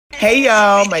Hey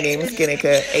y'all, my name is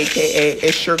Ginika, aka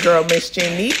it's your girl Miss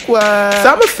Janiqua. So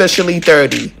I'm officially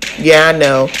 30. Yeah, I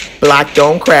know, black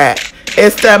don't crack.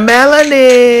 It's the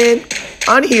melanin.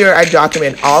 On here, I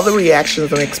document all the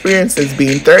reactions and experiences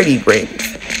being 30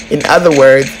 brings. In other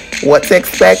words, what to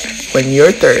expect when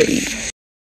you're 30.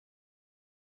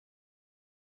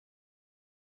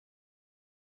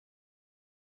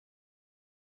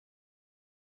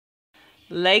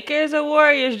 Lakers or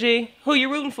Warriors, G? Who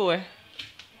you rooting for?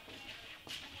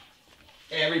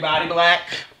 Everybody black.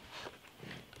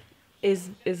 It's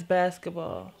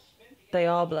basketball. They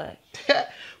all black.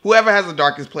 Whoever has the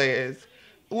darkest player is.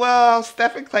 Well,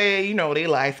 Steph and Clay, you know, they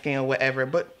light skin or whatever,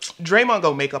 but Draymond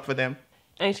go make up for them.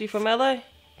 Ain't she from LA?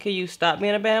 Can you stop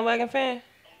being a bandwagon fan?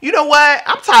 You know what?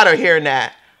 I'm tired of hearing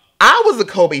that. I was a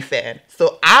Kobe fan,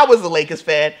 so I was a Lakers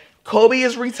fan. Kobe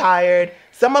is retired,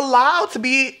 so I'm allowed to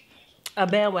be a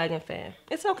bandwagon fan.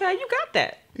 It's okay, you got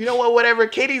that. You know what, whatever.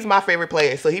 KD's my favorite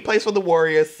player, so he plays for the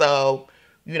Warriors, so,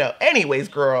 you know. Anyways,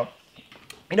 girl,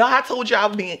 you know how I told you I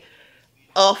was being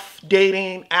off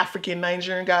dating African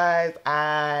Nigerian guys?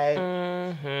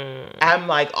 I'm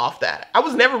like off that. I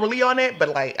was never really on it, but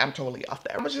like I'm totally off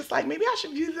that. I was just like, maybe I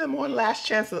should give them one last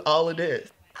chance at all it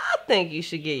is. I think you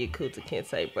should give your Kuta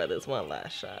Kente brothers one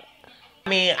last shot. I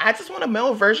mean, I just want a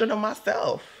male version of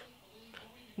myself.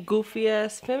 Goofy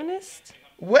ass feminist?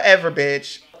 Whatever,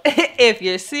 bitch. If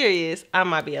you're serious, I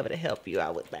might be able to help you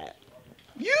out with that.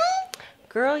 You?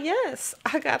 Girl, yes.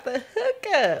 I got the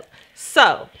hookup.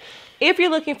 So, if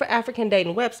you're looking for African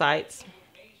dating websites,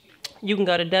 you can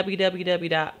go to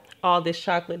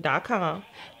www.allthischocolate.com.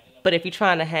 But if you're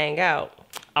trying to hang out,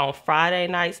 on Friday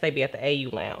nights, they be at the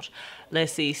AU Lounge.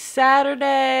 Let's see,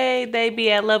 Saturday, they be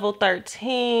at Level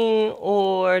 13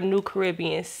 or New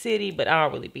Caribbean City, but I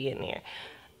don't really be in there.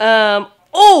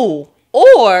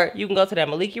 Or you can go to that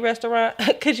Maliki restaurant,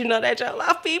 because you know that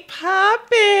jollof be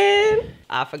popping.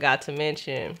 I forgot to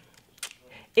mention,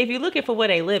 if you're looking for where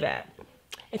they live at,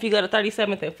 if you go to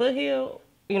 37th and Foothill,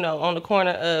 you know, on the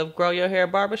corner of Grow Your Hair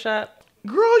Barbershop.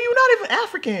 Girl, you not even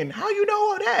African. How you know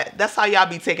all that? That's how y'all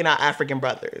be taking out African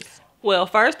brothers. Well,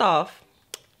 first off,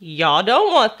 y'all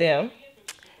don't want them.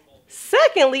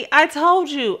 Secondly, I told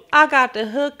you I got the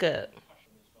hookup.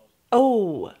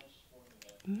 Oh,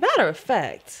 matter of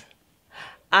fact,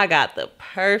 I got the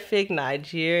perfect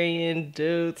Nigerian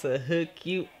dude to hook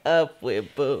you up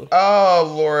with, boo. Oh,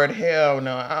 Lord, hell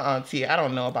no. T, I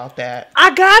don't know about that.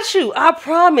 I got you. I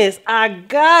promise. I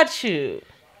got you.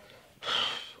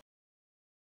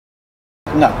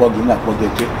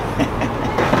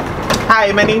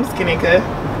 Hi, my name's Ginika.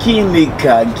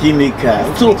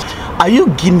 Ginika. So, are you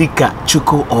Ginika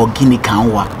Chuku or Ginika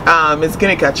Nwa? It's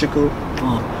Ginika Chuku.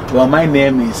 Oh, well, my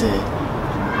name is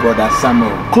Brother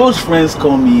Samuel. Close friends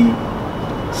call me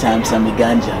Sammy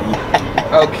Ganja.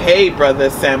 Okay, Brother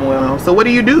Samuel. So what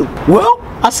do you do? Well,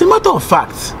 as a matter of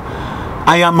fact,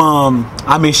 I'm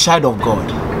a child of God.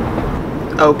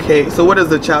 Okay, so what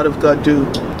does a child of God do?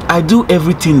 I do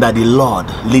everything that the Lord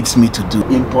leads me to do.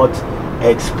 Import,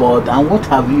 export, and what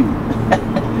have you.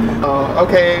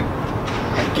 Okay,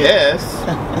 I guess.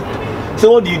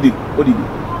 So what do you do?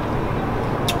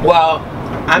 Well,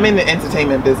 I'm in the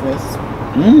entertainment business.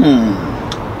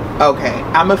 Okay,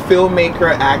 I'm a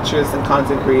filmmaker, actress, and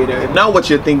content creator. Not what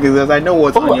you're thinking, because I know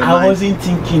what's on your mind. I wasn't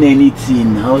thinking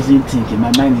anything.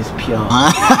 My mind is pure.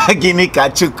 Ginika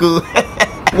Chuku.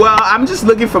 Well, I'm just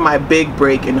looking for my big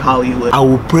break in Hollywood. I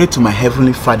will pray to my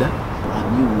Heavenly Father,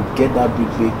 and you will get that big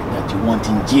break that you want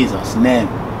in Jesus' name.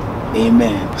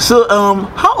 Amen. So,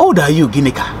 how old are you,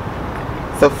 Ginika?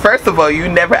 So, first of all, you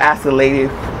never asked a lady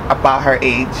about her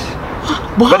age.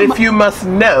 But if you must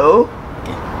know,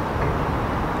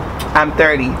 I'm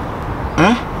 30.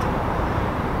 Huh?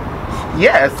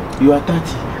 Yes. You are 30.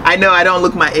 I know I don't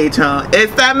look my age, huh?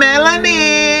 It's that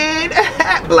melanin.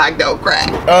 Black don't crack.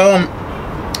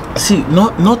 See,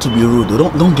 not to be rude,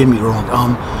 don't get me wrong.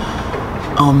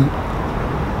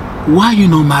 Why are you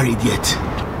not married yet?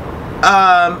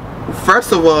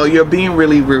 First of all, you're being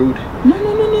really rude.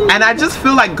 No. And I just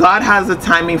feel like God has a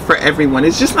timing for everyone.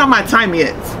 It's just not my time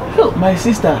yet. Look, my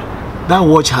sister, that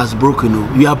watch has broken.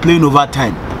 You are playing over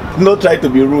time. Not trying to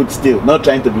be rude still. Not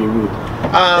trying to be rude.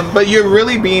 But you're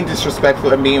really being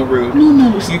disrespectful and being rude.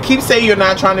 No. You keep saying you're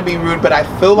not trying to be rude, but I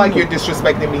feel like you're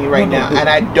disrespecting me right now, and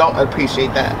I don't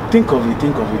appreciate that. Think of it.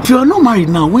 If you are not married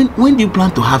now, when do you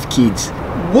plan to have kids?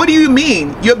 What do you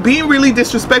mean? You're being really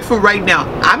disrespectful right now.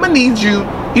 I'm gonna need you.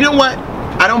 You know what?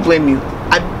 I don't blame you.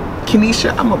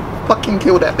 Kenesha, I'm gonna fucking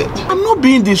kill that bitch. I'm not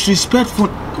being disrespectful.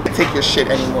 I can't take your shit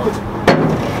anymore.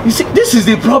 You see, this is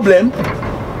the problem.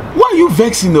 Why are you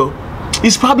vexing though?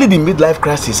 It's probably the midlife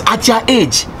crisis at your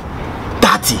age.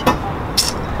 30 30.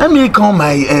 Let me call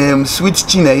my sweet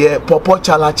Chineye Popo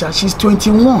Chalacha. She's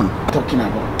 21. Talking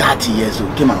about 30 years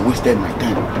old. Came and wasted my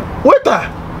time.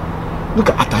 Waiter! Look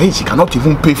at her age. She cannot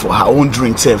even pay for her own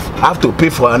drink. I have to pay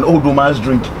for an old woman's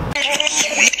drink.